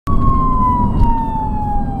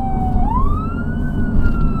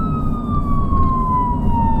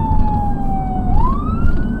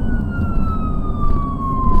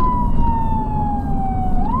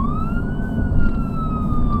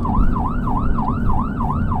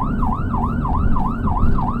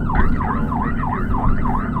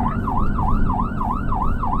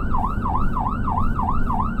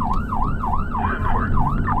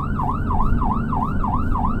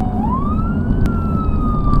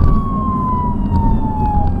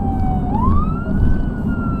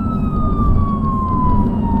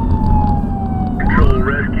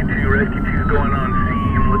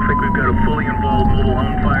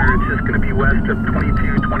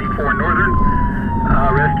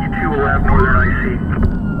left, Northern IC.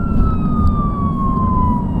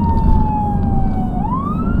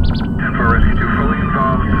 10-4 Rescue 2 fully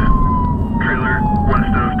involved. Trailer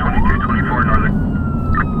west of 2224 Northern.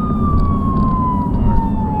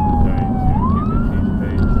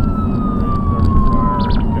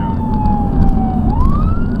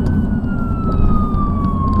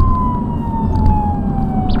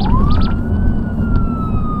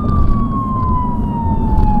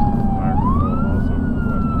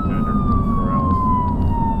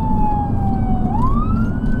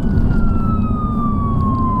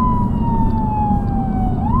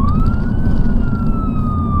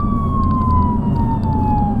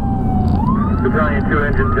 Battalion 2,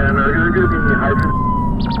 engine 10, are you going to give me hydrant?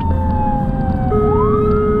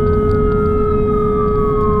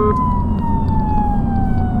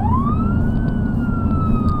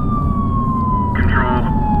 Control.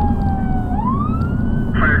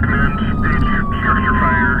 Fire command, page structure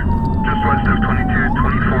fire, just west of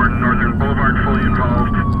 2224 Northern Boulevard, fully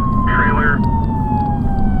involved. Trailer.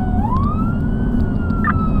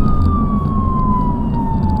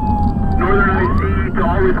 Northern IC to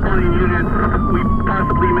all responding units. We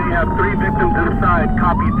possibly may have 3 victims inside.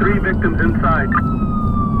 Copy, 3 victims inside.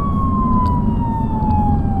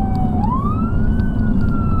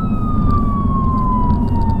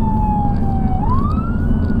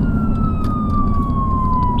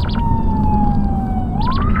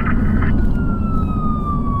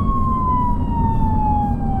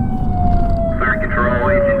 Fire control,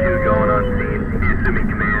 Agent 2 going on scene. Be assuming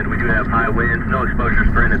command. We do have high winds, no exposure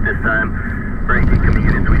sprint at this time. For incoming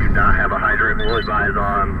units, we do not have a hydrant. We'll advise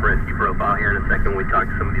on rescue profile here in a second when we talk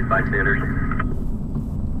to some of these bystanders.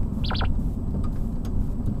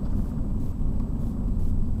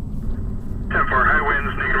 10-4, high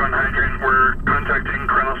winds, negative on hydrant. We're contacting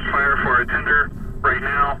Cross Fire for a tender right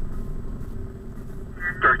now.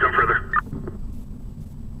 Direct them further.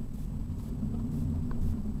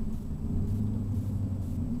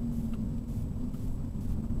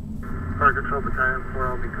 Fire Control Battalion 4,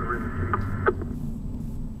 I'll be covering the city.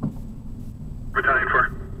 Battalion 4.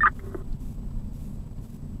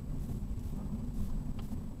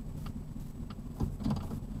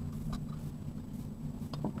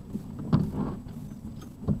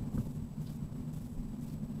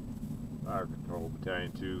 Fire Control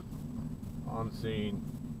Battalion 2 on scene,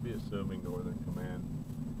 be assuming Northern Command.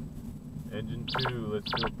 Engine 2, let's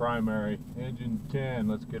do a primary. Engine 10,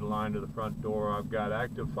 let's get a line to the front door. I've got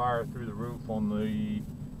active fire through the roof on the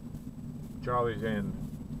Charlie's end.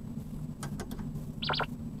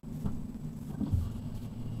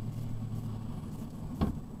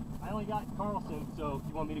 I only got Carlson, so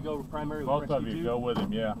you want me to go primary with Both of Rescue you 2? go with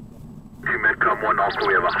him, yeah. 2 Medcom 1, also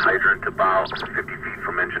we have a hydrant about 50 feet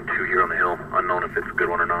from engine 2 here on the hill. Unknown if it's a good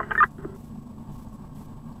one or not.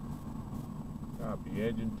 Copy.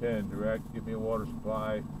 Engine 10, direct, give me a water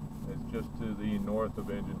supply. It's just to the north of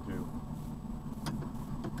engine 2.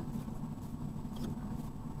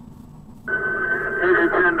 Engine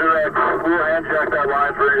 10 direct, we'll hand check that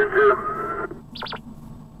line for engine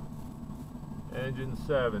 2. Engine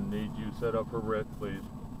 7, need you set up for RIT, please.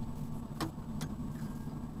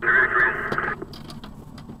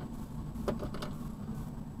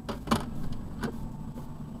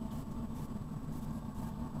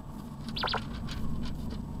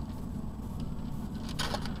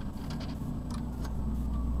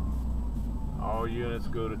 All units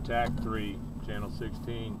go to TAC 3, channel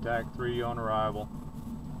 16, TAC 3 on arrival.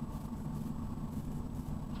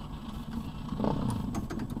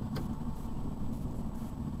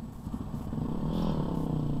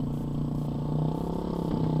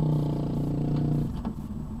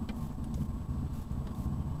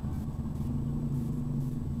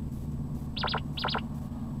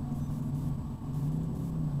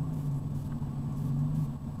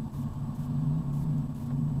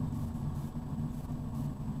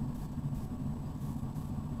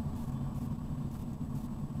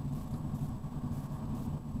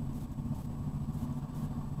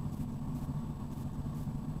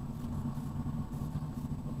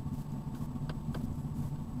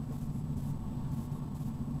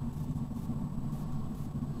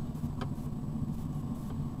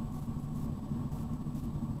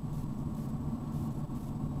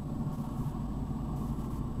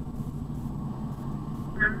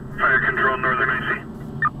 Fire Control, Northern IC.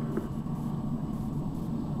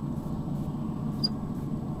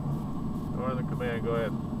 Northern Command, go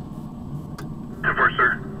ahead. 10-4,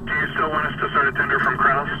 sir. Do you still want us to start a tender from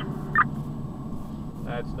Kraus?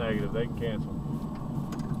 That's negative, they can cancel.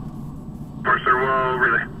 4, sir, we'll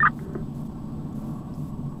relay.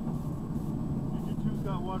 Engine 2's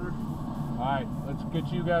got water. Alright, let's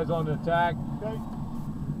get you guys on the attack. Okay.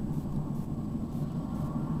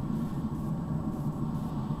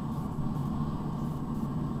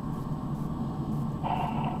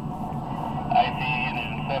 I see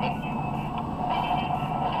Engine 7.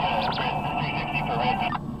 Yeah, 360 for red.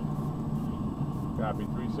 Copy,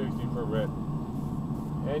 360 for red.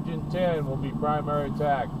 Engine 10 will be primary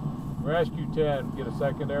attack. Rescue 10, get a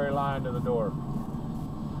secondary line to the door.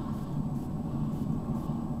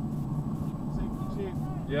 Safety chief.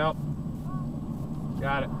 Yep.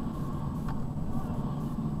 Got it.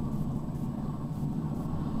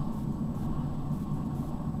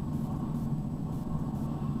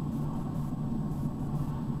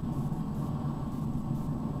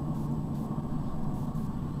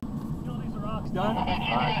 You know, these are rocks done. Two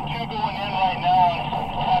going in right now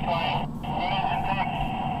on line. Good engine take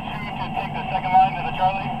 2 to take the second line to the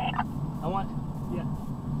Charlie. I want, yeah,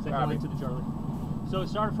 second Copy. line to the Charlie. So it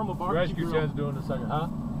started from a barbecue Rescue grill. 10's doing the second, huh?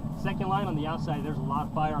 Second line on the outside, there's a lot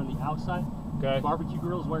of fire on the outside. Okay. Barbecue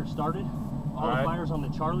grill is where it started. All the Alright. fire's on the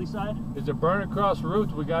Charlie side. Is it burning across the roof?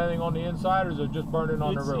 Do we got anything on the inside, or is it just burning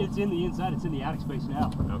on the roof? It's in the inside, it's in the attic space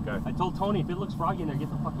now. Okay. I told Tony if it looks froggy in there, get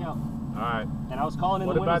the fuck out. Alright. And I was calling in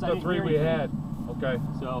What the windows, about I the didn't 3 hear we anything. had? Okay.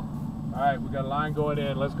 So, Alright, we got a line going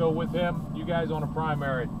in. Let's go with him. You guys on a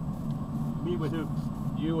primary. meet with who?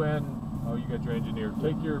 You and, oh, you got your engineer.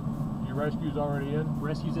 Take your rescues already in?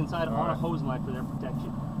 Rescue's inside on a Alright. hose line for their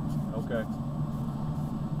protection. Okay.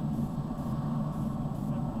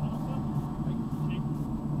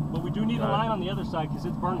 But we do need a Got it. line on the other side because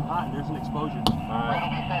it's burning hot and there's an exposure. Alright.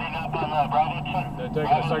 We'll be setting up on Bravo. They're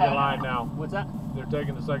taking the second line now. What's that? They're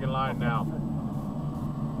taking the second line now.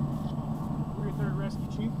 We're your third rescue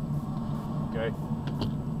chief. Okay.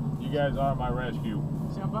 You guys are my rescue.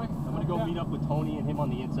 Sound by? I'm gonna go meet up with Tony and him on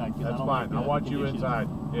the inside. That's I don't fine. like I want you conditions. inside.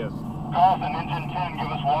 Yes. Carlson, engine 10,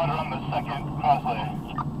 give us water on the second crosslay.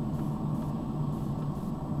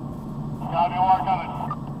 Copy, water coming.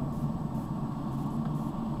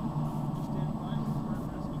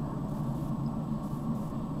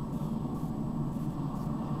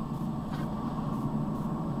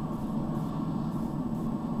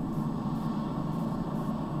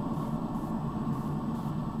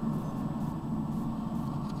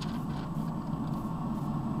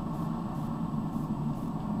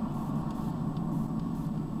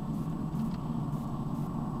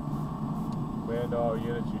 Command all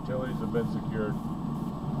units. Utilities have been secured.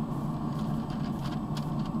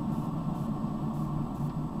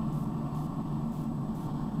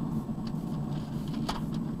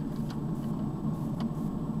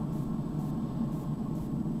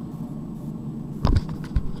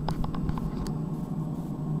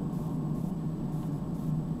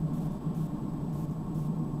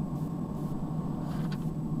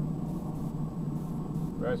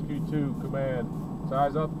 Rescue 2, command.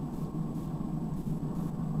 Size up.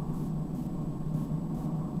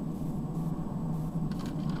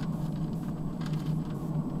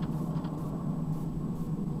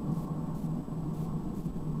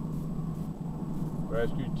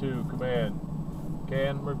 Rescue 2, command.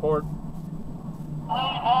 Can report.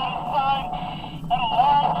 Early morning sign at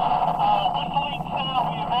alarm. Whistling sound,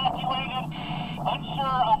 we evacuated.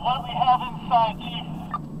 Unsure of what we have inside, Chief.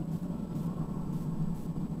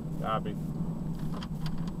 Copy.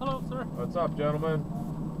 Hello, sir. What's up, gentlemen?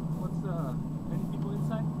 What's any people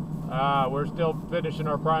inside? We're still finishing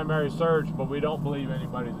our primary search, but we don't believe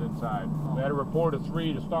anybody's inside. We had a report of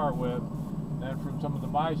 3 to start with. Then from some of the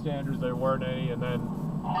bystanders, there weren't any, and then,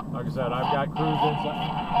 like I said, I've got crews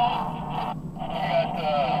inside. We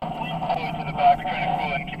got fluid to the back. We're trying to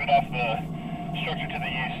cool it and keep it off the structure to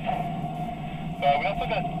the east. We also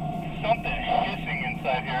got something hissing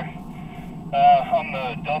inside here on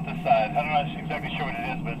the delta side. I'm not exactly sure what it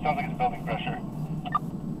is, but it sounds like it's building pressure.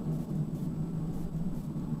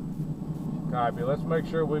 Copy. Let's make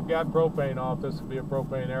sure we've got propane off. This could be a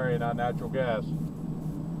propane area, not natural gas.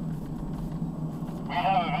 We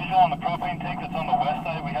have a visual on the propane tank that's on the west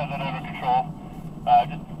side. We have that under control.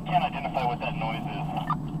 Just can't identify what that noise is.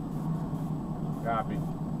 Copy.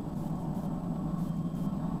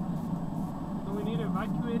 Do we need to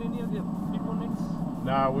evacuate any of the people next?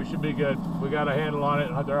 No, we should be good. We got a handle on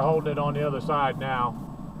it. They're holding it on the other side now.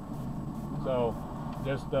 So,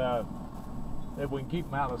 just if we can keep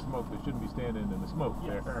them out of the smoke, they shouldn't be standing in the smoke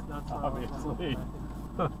Yes, there, that's obviously.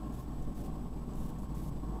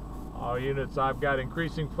 All units, I've got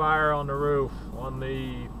increasing fire on the roof on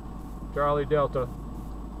the Charlie Delta.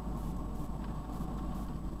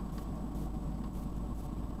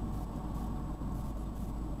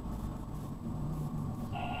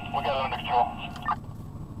 We got it under control.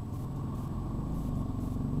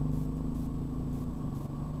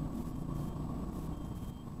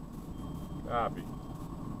 Copy.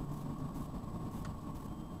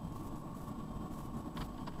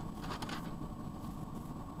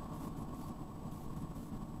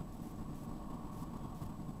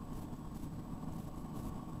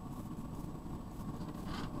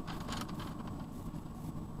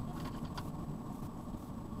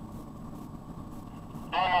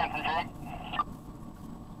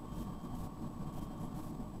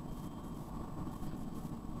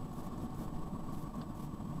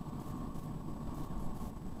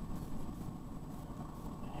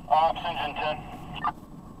 Engine 10.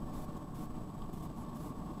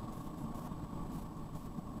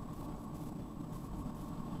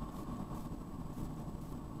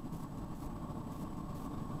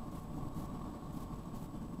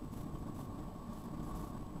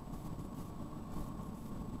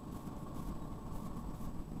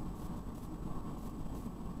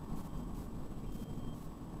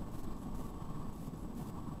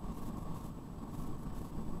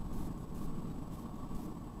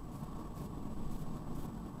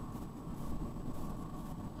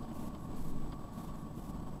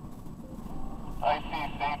 I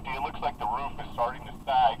see safety. It looks like the roof is starting to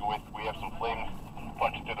sag we have some flames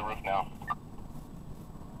punched through the roof now.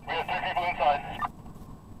 We have 3 people inside.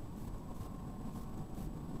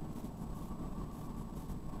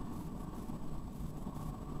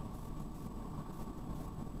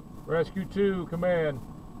 Rescue 2, command.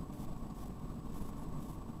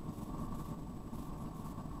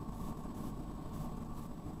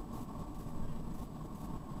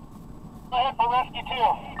 Go ahead for rescue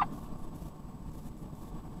 2.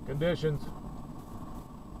 Conditions.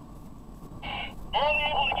 Barely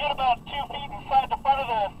able to get about 2 feet inside the front of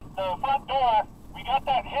the front door. We got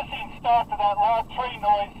that hissing start to that loud train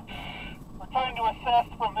noise. We're trying to assess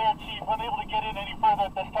from there, Chief. Unable to get in any further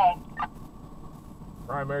at this time.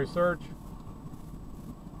 Primary search.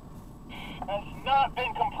 Has not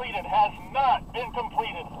been completed. Has not been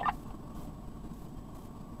completed.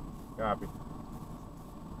 Copy.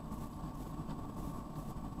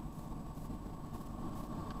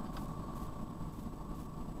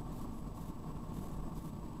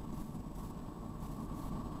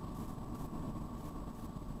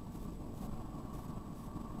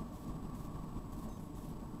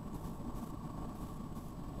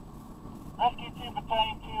 Rescue 2,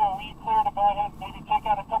 Battalion 2, are we clear to go ahead and maybe take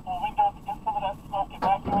out a couple of windows and get some of that smoke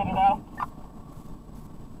evacuated out?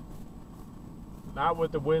 Not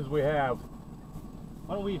with the winds we have.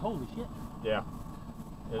 Why don't we, holy shit. Yeah.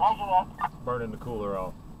 Roger that. It's burning the cooler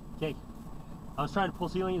off. Okay. I was trying to pull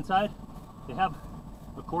ceiling inside. They have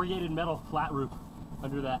a corrugated metal flat roof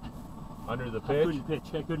under that. Under the I pitch? couldn't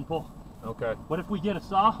pitch. I couldn't pull. Okay. What if we get a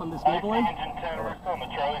saw on this gable end? Engine 10, we're still on the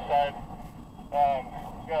Charlie side.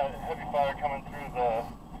 Got heavy fire coming through the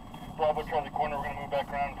Bravo Charlie corner. We're going to move back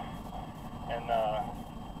around and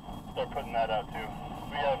start putting that out too.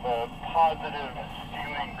 We have a positive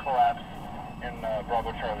ceiling collapse in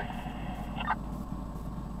Bravo Charlie.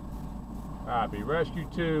 Copy. Rescue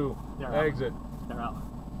 2, They're exit. Out. They're out.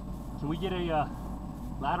 Can we get a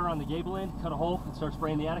ladder on the gable end, cut a hole, and start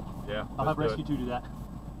spraying the attic? Yeah. I'll have let's do Rescue 2 do that.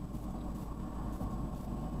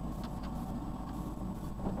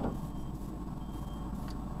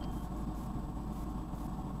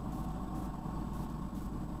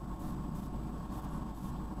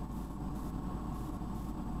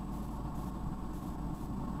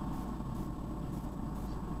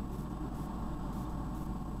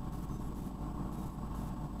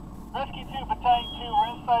 Rescue 2, Battalion 2, we're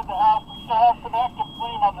inside the house. We still have some active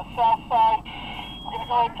flame on the south side. We're going to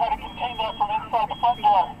go ahead and try to contain that from inside the front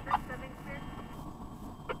door.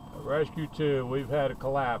 Rescue 2, we've had a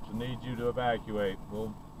collapse and need you to evacuate.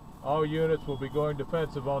 All units will be going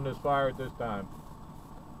defensive on this fire at this time.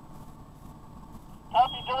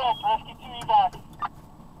 Copy direct, Rescue 2 evac.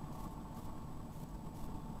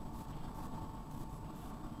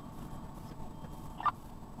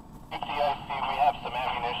 ATIC, we have some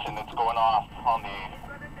ammunition that's going off on the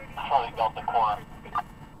Charlie Delta corner.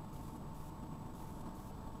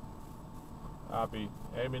 Copy.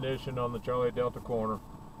 Ammunition on the Charlie Delta corner.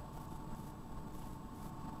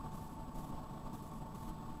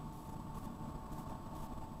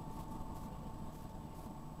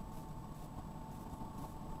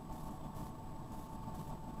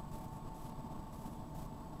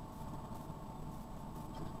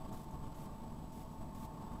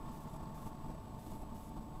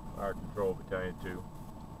 Fire Control Battalion 2.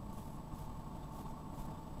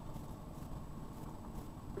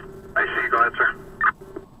 I see, go ahead, sir.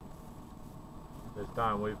 This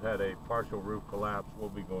time we've had a partial roof collapse. We'll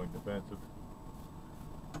be going defensive.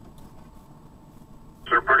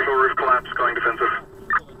 Sir, partial roof collapse, going defensive.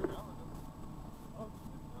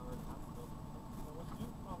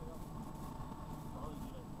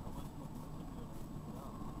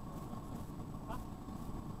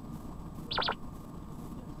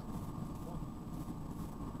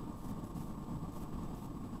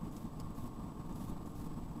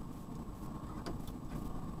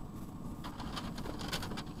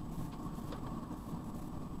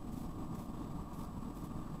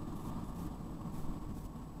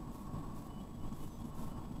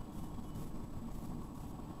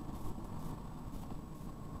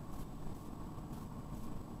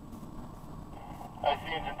 I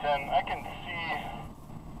see engine 10. I can see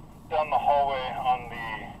down the hallway on the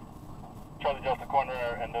Charlie Delta corner,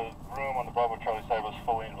 and the room on the Bravo Charlie side was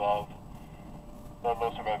fully involved. The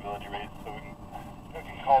low survivability rates, so we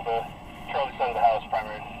can call the Charlie side of the house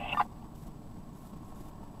primary.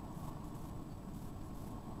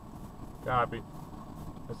 Copy.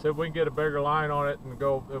 I said we can get a bigger line on it and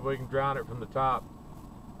go, if we can drown it from the top.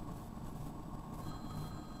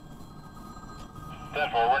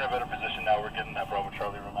 10-4, we're in a better position now. We're getting that Bravo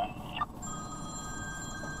Charlie room out.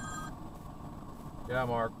 Yeah,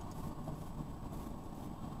 Mark.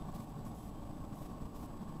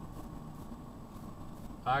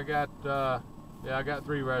 I got, I got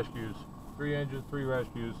 3 rescues. 3 engines, 3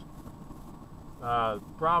 rescues.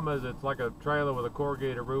 Problem is, it's like a trailer with a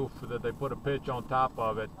corrugated roof that they put a pitch on top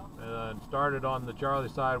of it, and started on the Charlie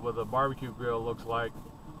side with a barbecue grill, looks like,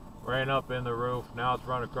 ran up in the roof. Now it's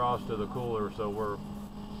run across to the cooler, so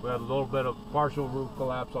we had a little bit of partial roof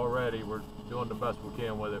collapse already. We're doing the best we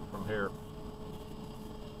can with it from here.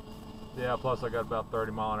 Yeah, plus I got about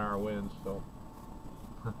 30-mile-an-hour winds, so.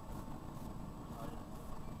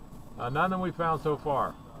 None that we found so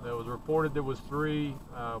far. It was reported there was 3.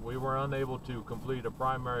 We were unable to complete a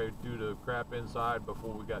primary due to crap inside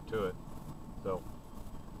before we got to it. So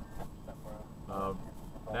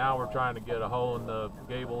now we're trying to get a hole in the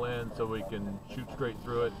gable end so we can shoot straight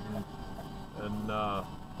through it and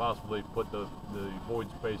possibly put the void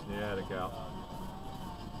space in the attic out.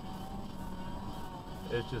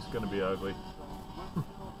 It's just going to be ugly.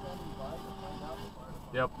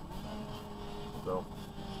 Yep. So.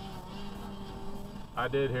 I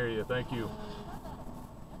did hear you, thank you.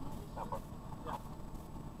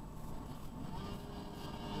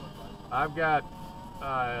 I've got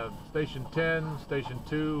Station 10, Station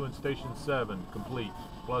 2, and Station 7 complete,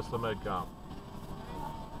 plus the MedCom.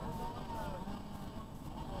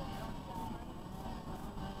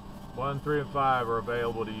 One, 3, and 5 are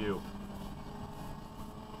available to you.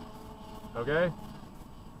 Okay?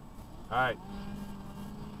 Alright.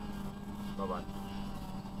 Bye-bye.